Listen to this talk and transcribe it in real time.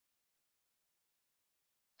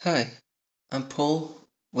Hi, I'm Paul.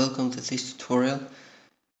 Welcome to this tutorial.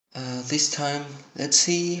 This time, let's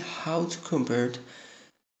see how to convert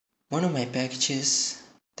one of my packages,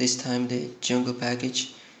 this time the jungle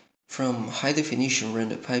package, from high definition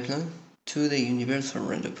render pipeline to the universal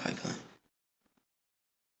render pipeline.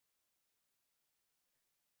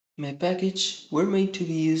 My package were made to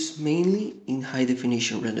be used mainly in high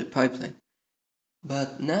definition render pipeline,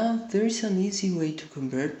 but now there is an easy way to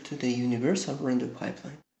convert to the universal render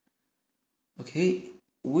pipeline. Okay,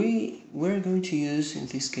 we're going to use, in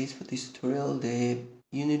this case for this tutorial, the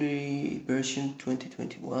Unity version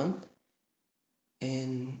 2021.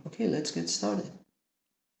 And okay, let's get started.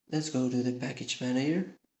 Let's go to the package manager.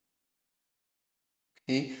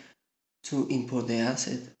 Okay, to import the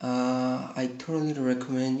asset, I totally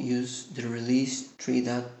recommend use the release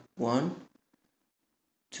 3.1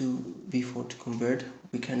 before to convert.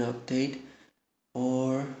 We can update,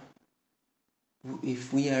 or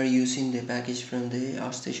if we are using the package from the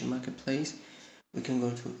ArtStation marketplace, we can go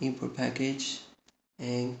to import package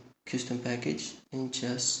and custom package and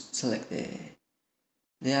just select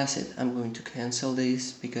the asset. I'm going to cancel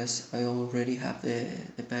this because I already have the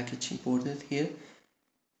package imported here.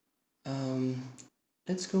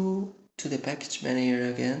 Let's go to the package manager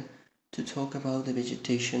again to talk about the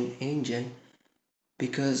vegetation engine,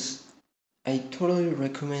 because I totally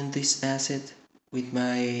recommend this asset with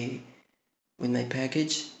my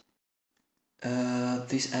package.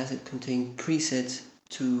 This asset contains presets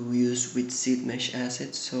to use with SeedMesh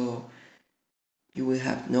assets, so you will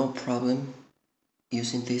have no problem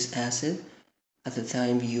using this asset at the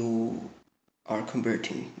time you are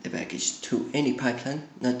converting the package to any pipeline,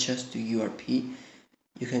 not just to URP.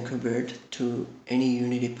 You can convert to any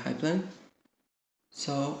Unity pipeline.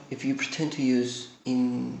 So if you pretend to use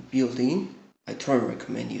in built-in, I totally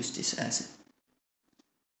recommend use this asset.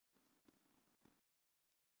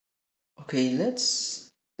 Okay,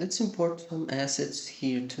 let's import some assets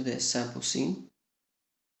here to the sample scene.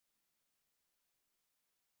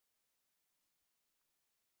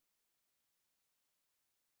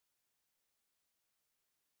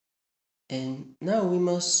 And now we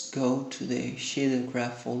must go to the shader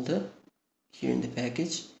graph folder here in the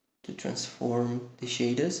package to transform the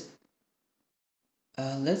shaders.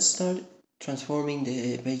 Let's start transforming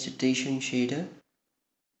the vegetation shader.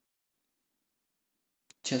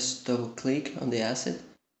 Just double click on the asset,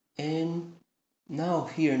 and now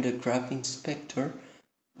here in the graph inspector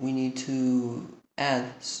we need to add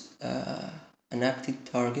an active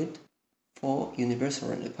target for universal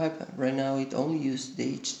render pipeline. Right now it only uses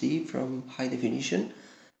the HD from high definition.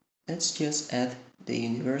 Let's just add the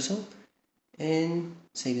universal and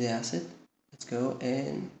save the asset. Let's go,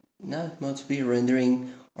 and now it must be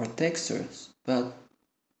rendering our textures, but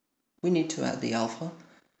we need to add the alpha.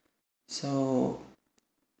 So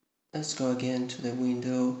let's go again to the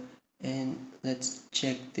window and let's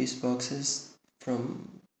check these boxes from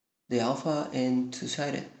the alpha and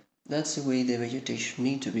two-sided. That's the way the vegetation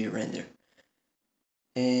need to be rendered.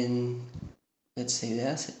 And let's save the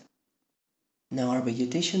asset. Now our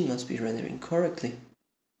vegetation must be rendering correctly.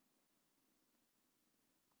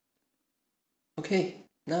 Okay,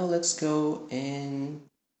 now let's go and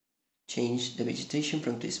change the vegetation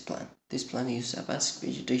from this plan. This plan uses a basic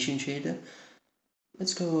vegetation shader.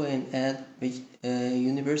 Let's go and add a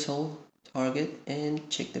universal target and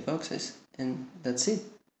check the boxes, and that's it.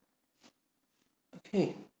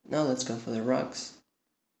 Okay, now let's go for the rocks.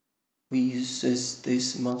 We use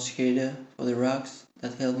this mouse shader for the rocks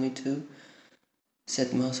that help me to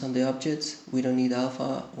set mouse on the objects. We don't need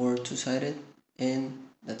alpha or two-sided, and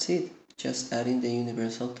that's it. Just adding the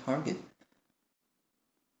universal target.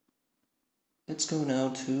 Let's go now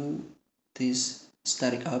to this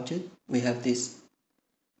static object. We have this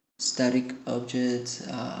static object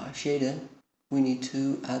shader. We need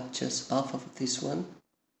to add just alpha for this one,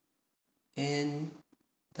 and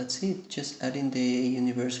that's it. Just adding the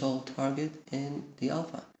universal target and the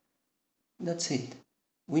alpha. That's it.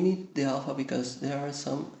 We need the alpha because there are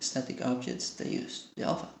some static objects that use the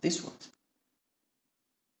alpha, these ones.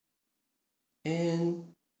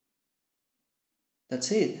 And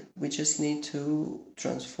that's it. We just need to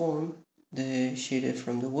transform the shader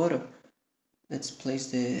from the water. Let's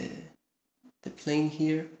place the plane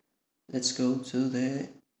here. Let's go to the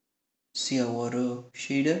sea water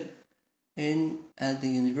shader and add the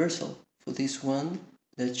universal. For this one,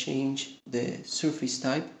 let's change the surface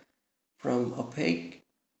type from opaque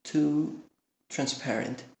to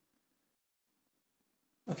transparent.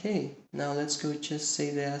 Okay, now let's go just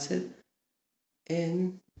save the asset,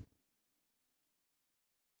 and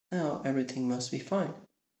now everything must be fine.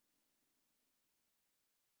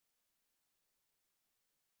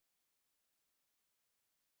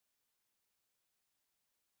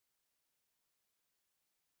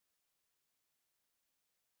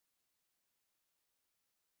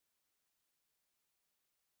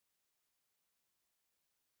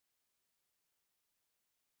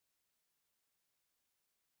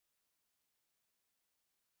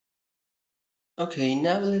 Okay,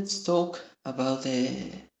 now let's talk about the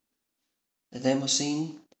demo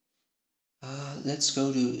scene. Let's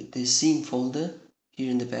go to the scene folder here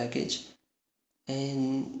in the package,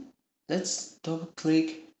 and let's double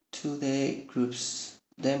click to the groups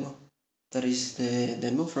demo. That is the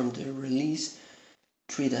demo from the release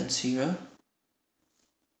 3.0.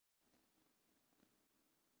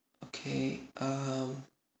 Okay,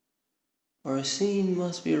 our scene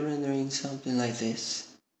must be rendering something like this,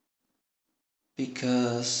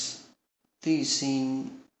 because this scene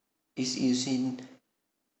is using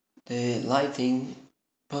the lighting,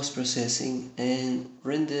 post-processing, and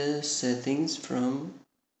render settings from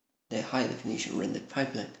the high definition render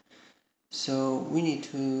pipeline. So we need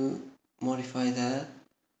to modify that,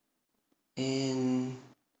 and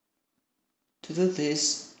to do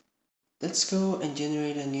this, let's go and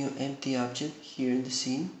generate a new empty object here in the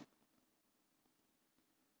scene.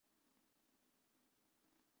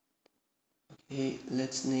 Okay,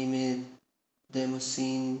 let's name it demo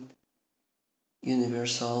scene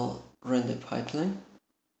universal render pipeline,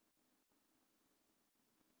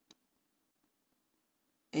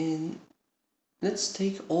 and let's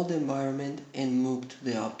take all the environment and move to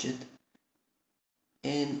the object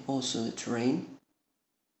and also the terrain.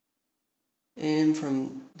 And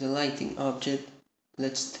from the lighting object,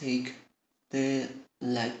 let's take the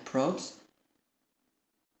light props.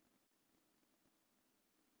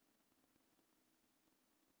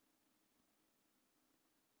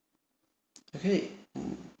 Okay,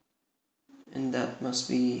 and that must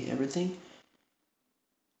be everything.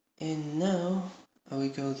 And now we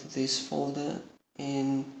go to this folder,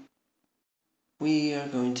 and we are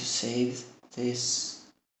going to save this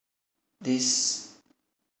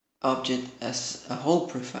object as a whole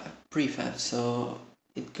prefab. So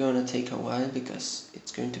it's gonna take a while because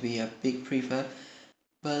it's going to be a big prefab,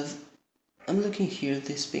 but I'm looking here at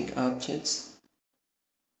these big objects.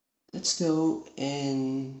 Let's go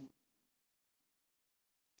and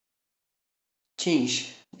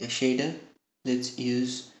change the shader. Let's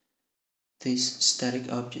use this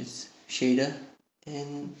static objects shader,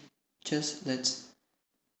 and just let's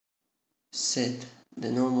set the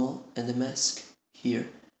normal and the mask here.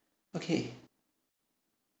 Okay,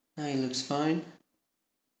 now it looks fine.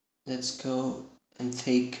 Let's go and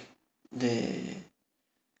take the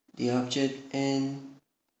object and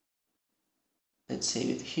let's save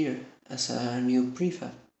it here as a new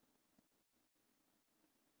prefab.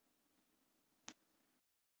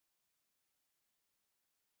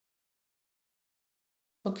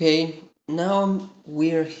 Okay, now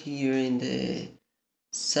we're here in the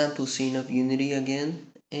sample scene of Unity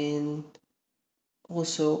again, and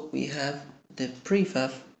also we have the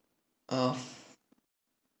prefab of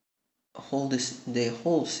the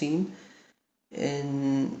whole scene,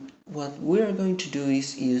 and what we're going to do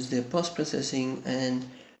is use the post-processing and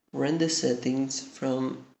render settings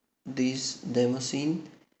from this demo scene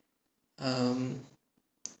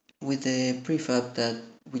with the prefab that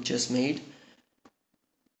we just made.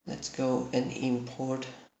 Let's go and import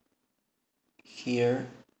here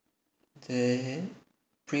the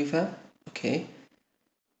prefab. Okay,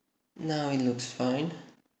 now it looks fine.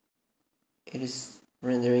 It is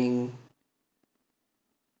rendering,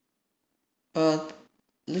 but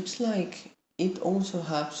looks like it also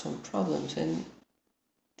has some problems, and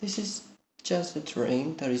this is just the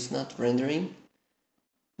terrain that is not rendering.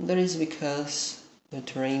 That is because the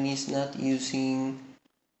terrain is not using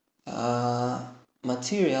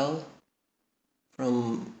material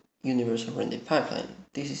from Universal Render Pipeline.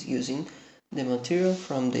 This is using the material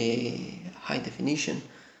from the high definition.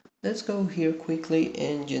 Let's go here quickly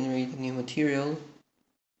and generate a new material.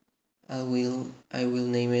 I will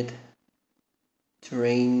name it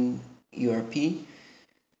terrain URP.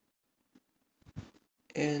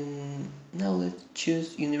 And now let's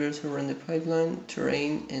choose Universal Render Pipeline,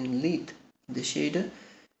 terrain, and lead the shader.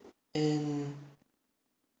 And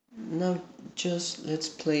now just let's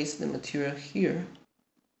place the material here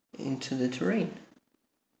into the terrain.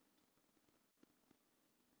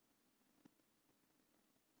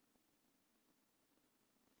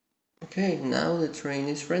 Okay, now the terrain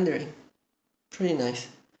is rendering. Pretty nice.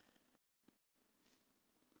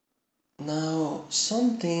 Now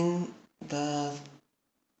something that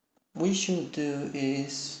we should do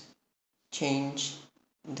is change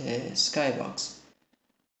the skybox.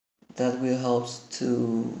 That will help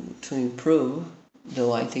to improve the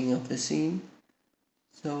lighting of the scene.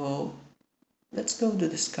 So let's go to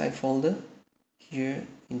the sky folder here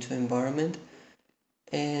into environment,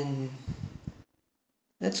 and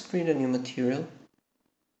let's create a new material.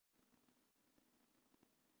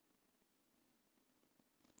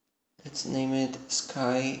 Let's name it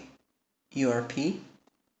sky URP.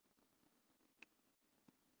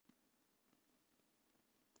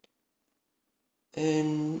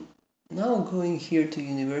 And now going here to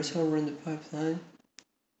Universal Render Pipeline.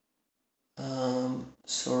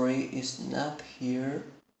 Sorry, it's not here.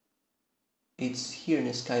 It's here in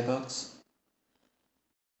the skybox.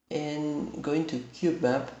 And going to Cube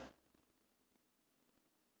Map,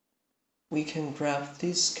 we can grab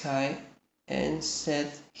this sky and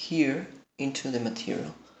set here into the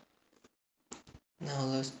material.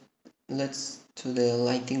 Now let's to the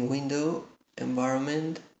lighting window,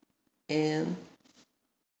 environment, and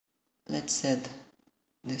let's set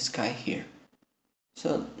the sky here.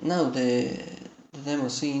 So now the demo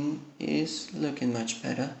scene is looking much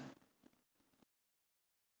better.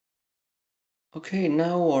 Okay,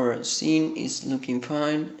 now our scene is looking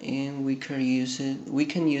fine and we can use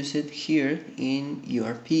it here in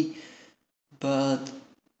URP, but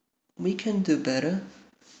we can do better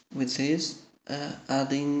with this,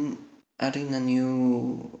 adding a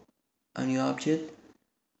new object.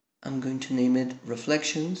 I'm going to name it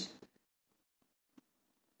reflections.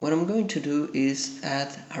 What I'm going to do is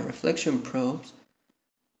add a reflection probe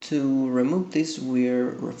to remove these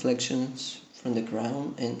weird reflections from the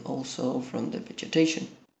ground and also from the vegetation.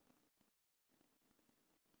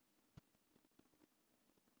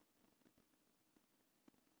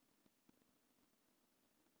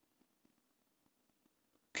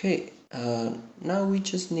 Okay, now we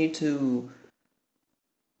just need to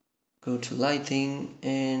go to lighting,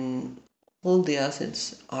 and all the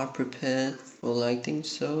assets are prepared for lighting,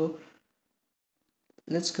 so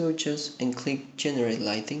let's go just and click generate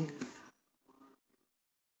lighting.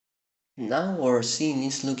 Now our scene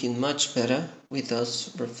is looking much better with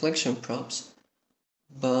those reflection props,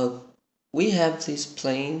 but we have these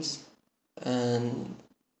planes and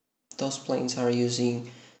those planes are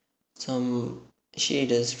using some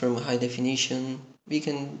shaders from high definition. We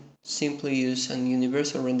can simply use an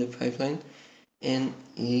universal render pipeline and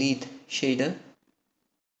lead shader.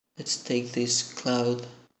 Let's take this cloud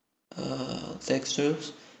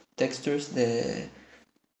textures, the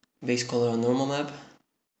base color on normal map,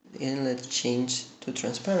 and let's change to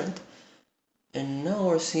transparent. And now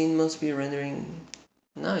our scene must be rendering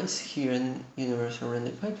nice here in Universal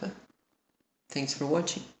Render Pipeline. Thanks for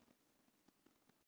watching.